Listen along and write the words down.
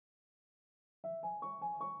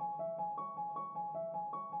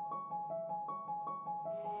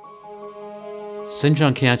St.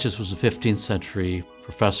 John Cantius was a 15th century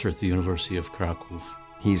professor at the University of Krakow.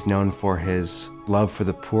 He's known for his love for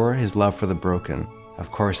the poor, his love for the broken.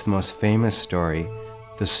 Of course, the most famous story,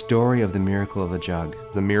 the story of the miracle of the jug.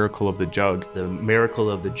 The miracle of the jug. The miracle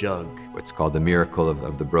of the jug. It's called the miracle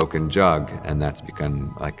of the broken jug, and that's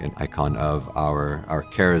become like an icon of our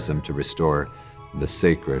charism to restore the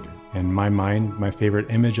sacred. In my mind, my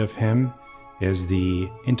favorite image of him is the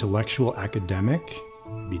intellectual academic,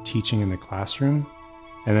 be teaching in the classroom,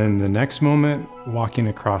 and then the next moment, walking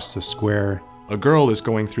across the square. A girl is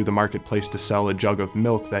going through the marketplace to sell a jug of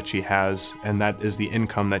milk that she has, and that is the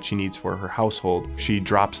income that she needs for her household. She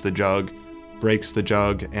drops the jug, breaks the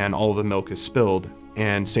jug, and all of the milk is spilled.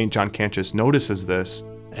 And St. John Cantius notices this.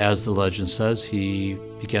 As the legend says, he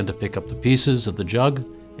began to pick up the pieces of the jug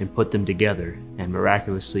and put them together, and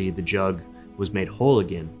miraculously the jug was made whole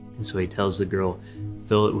again. And so he tells the girl,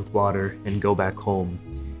 fill it with water and go back home.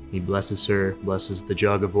 He blesses her, blesses the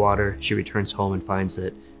jug of water. She returns home and finds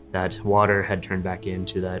that that water had turned back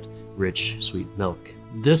into that rich, sweet milk.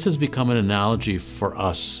 This has become an analogy for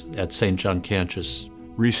us at St. John Cantius.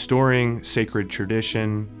 Restoring sacred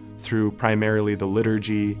tradition through primarily the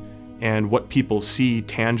liturgy, and what people see,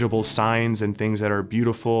 tangible signs and things that are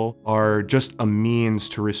beautiful, are just a means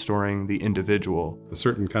to restoring the individual. A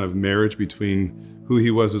certain kind of marriage between who he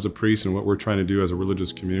was as a priest and what we're trying to do as a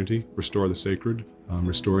religious community, restore the sacred,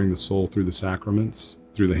 restoring the soul through the sacraments,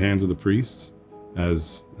 through the hands of the priests,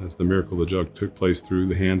 as the miracle of the jug took place through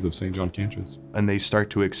the hands of St. John Cantius. And they start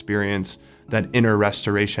to experience that inner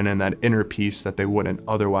restoration and that inner peace that they wouldn't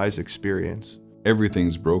otherwise experience.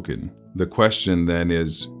 Everything's broken. The question then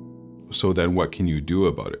is, so then what can you do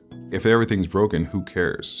about it? If everything's broken, who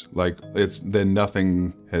cares? Then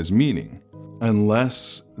nothing has meaning,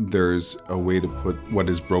 unless there's a way to put what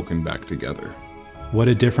is broken back together. What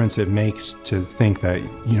a difference it makes to think that,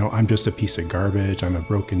 I'm just a piece of garbage, I'm a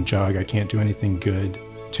broken jug, I can't do anything good,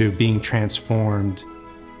 to being transformed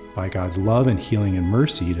by God's love and healing and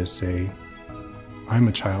mercy to say, I'm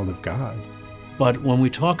a child of God. But when we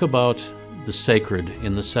talk about the sacred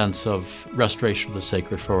in the sense of restoration of the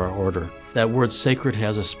sacred for our order, that word sacred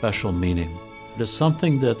has a special meaning. It is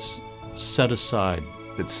something that's set aside.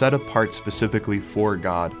 It's set apart specifically for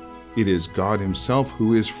God. It is God himself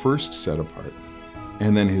who is first set apart,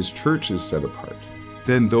 and then his church is set apart.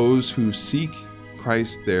 Then those who seek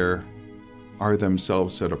Christ there are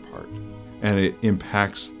themselves set apart. And it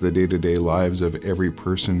impacts the day-to-day lives of every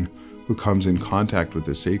person who comes in contact with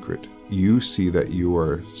the sacred. You see that you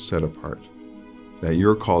are set apart, that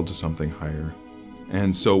you're called to something higher.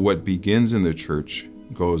 And so what begins in the church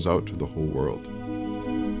goes out to the whole world.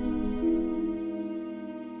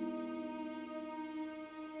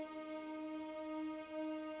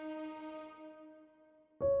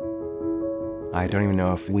 I don't even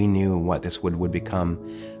know if we knew what this would become,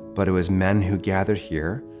 but it was men who gathered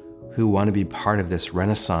here who want to be part of this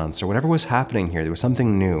renaissance or whatever was happening here. There was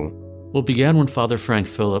something new. Well, it began when Father Frank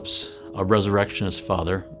Phillips, a resurrectionist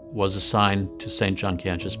father, was assigned to St. John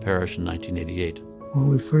Cantius Parish in 1988. When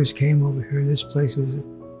we first came over here, this place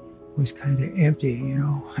was kind of empty,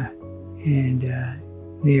 and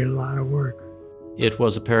needed a lot of work. It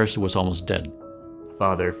was a parish that was almost dead.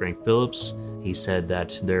 Father Frank Phillips, he said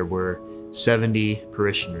that there were 70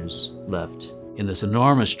 parishioners left. In this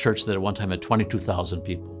enormous church that at one time had 22,000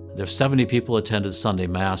 people, there 70 people attended Sunday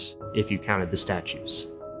Mass. If you counted the statues.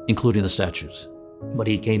 Including the statues. But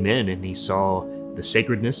he came in and he saw the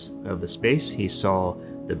sacredness of the space, he saw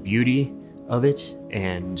the beauty of it,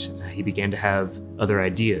 and he began to have other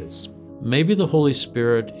ideas. Maybe the Holy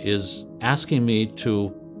Spirit is asking me to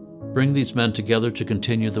bring these men together to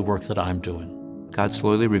continue the work that I'm doing. God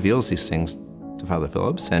slowly reveals these things to Father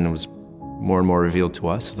Phillips, and it was more and more revealed to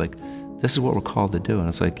us. It's like, this is what we're called to do. And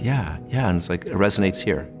it's like, yeah. And it's like, it resonates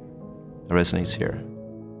here. It resonates here.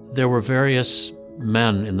 There were various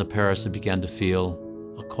men in the parish that began to feel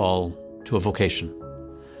a call to a vocation.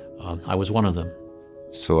 I was one of them.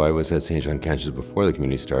 So I was at St. John Cantius before the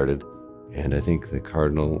community started, and I think the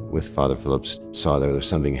Cardinal with Father Phillips saw that there was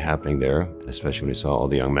something happening there, especially when he saw all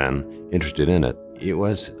the young men interested in it. It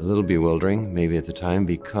was a little bewildering, maybe at the time,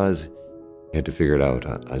 because we had to figure it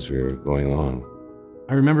out as we were going along.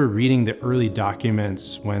 I remember reading the early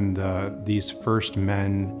documents when these first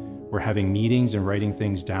men were having meetings and writing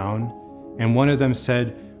things down. And one of them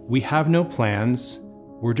said, we have no plans,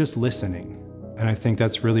 we're just listening. And I think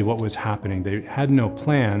that's really what was happening. They had no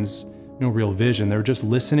plans, no real vision. They were just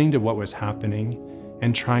listening to what was happening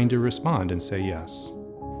and trying to respond and say yes.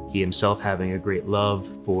 He himself, having a great love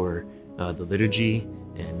for the liturgy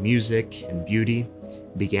and music and beauty,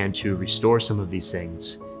 began to restore some of these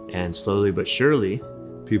things. And slowly but surely,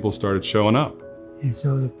 people started showing up. And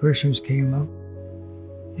so the parishioners came up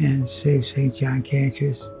and saved St. John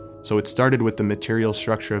Cantius. So it started with the material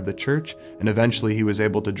structure of the church, and eventually he was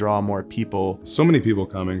able to draw more people. So many people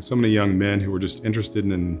coming, so many young men who were just interested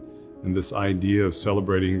in this idea of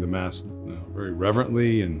celebrating the Mass very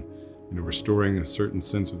reverently and restoring a certain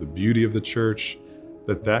sense of the beauty of the church,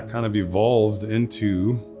 that kind of evolved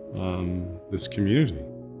into this community.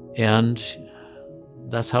 And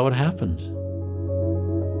that's how it happened.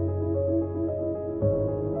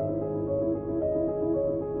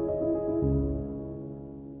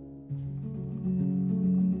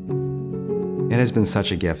 It has been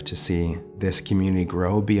such a gift to see this community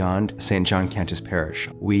grow beyond St. John Cantius Parish.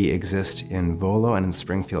 We exist in Volo and in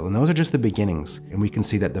Springfield, and those are just the beginnings, and we can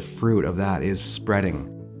see that the fruit of that is spreading.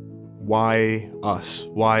 Why us?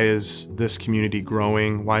 Why is this community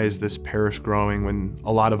growing? Why is this parish growing when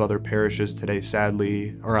a lot of other parishes today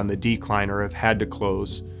sadly are on the decline or have had to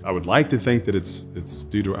close? I would like to think that it's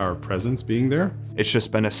due to our presence being there. It's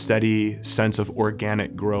just been a steady sense of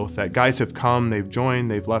organic growth that guys have come, they've joined,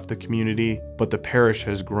 they've left the community, but the parish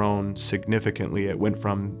has grown significantly. It went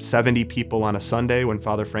from 70 people on a Sunday when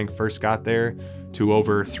Father Frank first got there to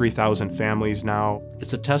over 3,000 families now.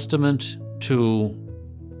 It's a testament to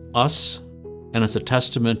us, and it's a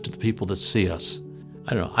testament to the people that see us.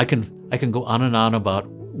 I don't know, I can go on and on about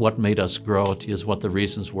what made us grow, what the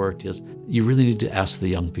reasons were. You really need to ask the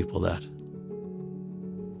young people that.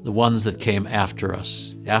 The ones that came after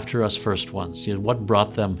us first ones. What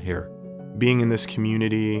brought them here? Being in this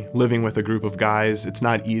community, living with a group of guys, it's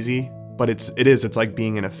not easy, but it's like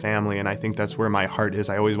being in a family, and I think that's where my heart is.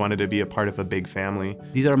 I always wanted to be a part of a big family.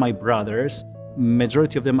 These are my brothers.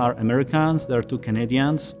 Majority of them are Americans. There are 2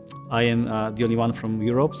 Canadians. I am the only one from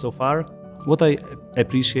Europe so far. What I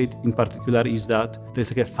appreciate in particular is that there's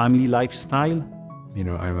like a family lifestyle.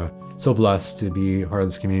 I'm so blessed to be part of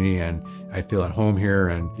this community, and I feel at home here,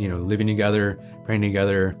 and living together, praying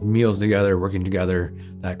together, meals together, working together,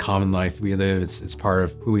 that common life we live, it's part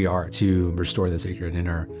of who we are to restore the sacred in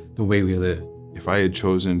the way we live. If I had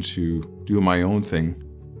chosen to do my own thing,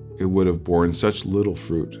 it would have borne such little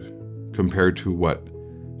fruit compared to what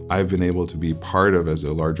I've been able to be part of as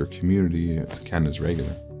a larger community at Canons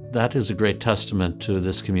Regular. That is a great testament to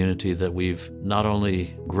this community, that we've not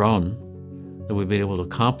only grown, that we've been able to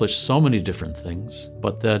accomplish so many different things,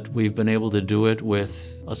 but that we've been able to do it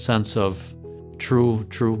with a sense of true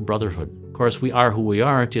brotherhood. Of course, we are who we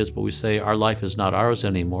are, but we say our life is not ours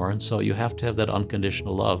anymore, and so you have to have that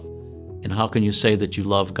unconditional love. And how can you say that you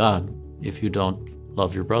love God if you don't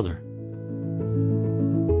love your brother?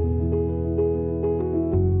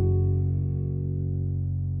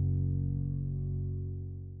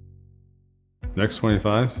 Next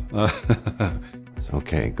 25?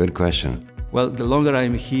 Okay, good question. Well, the longer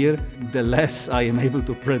I'm here, the less I am able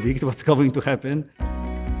to predict what's going to happen.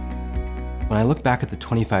 When I look back at the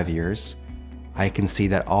 25 years, I can see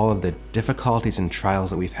that all of the difficulties and trials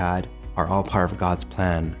that we've had are all part of God's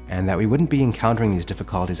plan, and that we wouldn't be encountering these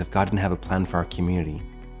difficulties if God didn't have a plan for our community.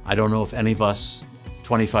 I don't know if any of us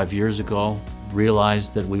 25 years ago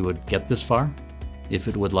realized that we would get this far, if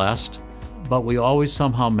it would last, but we always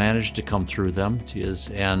somehow managed to come through them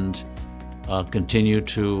and continue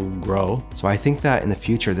to grow. So I think that in the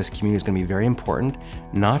future, this community is going to be very important,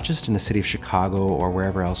 not just in the city of Chicago or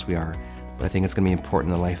wherever else we are, but I think it's going to be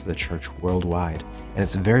important in the life of the church worldwide. And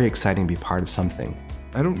it's very exciting to be part of something.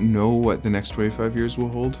 I don't know what the next 25 years will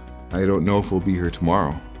hold. I don't know if we'll be here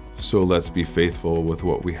tomorrow. So let's be faithful with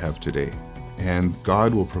what we have today, and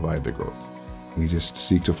God will provide the growth. We just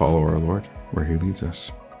seek to follow our Lord where He leads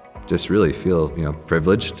us. Just really feel,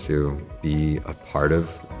 privileged to be a part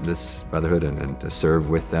of this brotherhood and to serve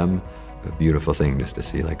with them. A beautiful thing just to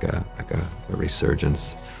see like a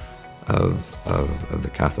resurgence of the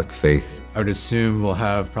Catholic faith. I would assume we'll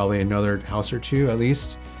have probably another house or two at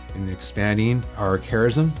least in expanding our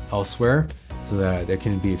charism elsewhere so that it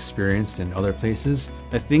can be experienced in other places.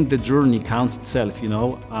 I think the journey counts itself,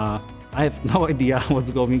 I have no idea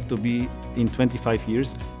what's going to be in 25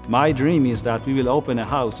 years. My dream is that we will open a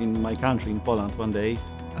house in my country, in Poland, one day.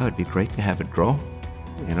 Oh, it'd be great to have it grow.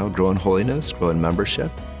 Grow in holiness, grow in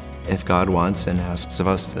membership. If God wants and asks of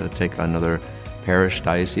us to take on another parish,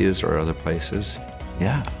 diocese, or other places,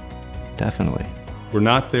 yeah, definitely. We're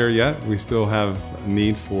not there yet. We still have a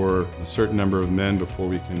need for a certain number of men before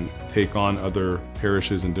we can take on other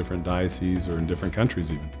parishes in different dioceses or in different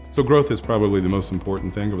countries even. So growth is probably the most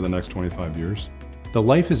important thing over the next 25 years. The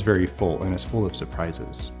life is very full and it's full of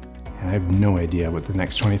surprises. And I have no idea what the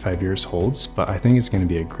next 25 years holds, but I think it's going to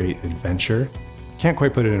be a great adventure. Can't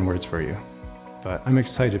quite put it in words for you, but I'm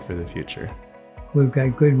excited for the future. We've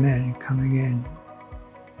got good men coming in,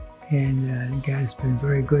 And God has been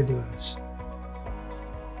very good to us.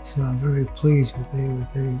 So I'm very pleased with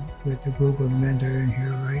the group of men that are in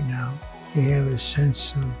here right now. They have a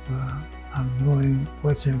sense of knowing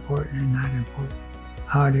what's important and not important,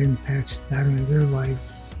 how it impacts not only their life,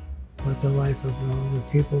 but the life of all the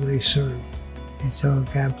people they serve. And so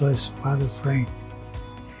God bless Father Frank.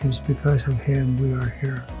 It was because of him we are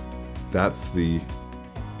here. That's the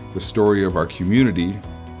story of our community,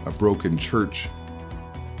 a broken church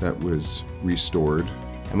that was restored.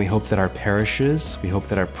 And we hope that our parishes, we hope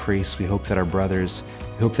that our priests, we hope that our brothers,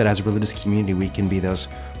 we hope that as a religious community we can be those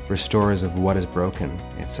restorers of what is broken.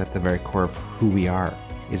 It's at the very core of who we are.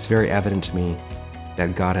 It's very evident to me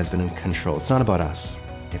that God has been in control. It's not about us,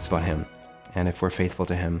 it's about Him. And if we're faithful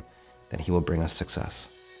to Him, then He will bring us success.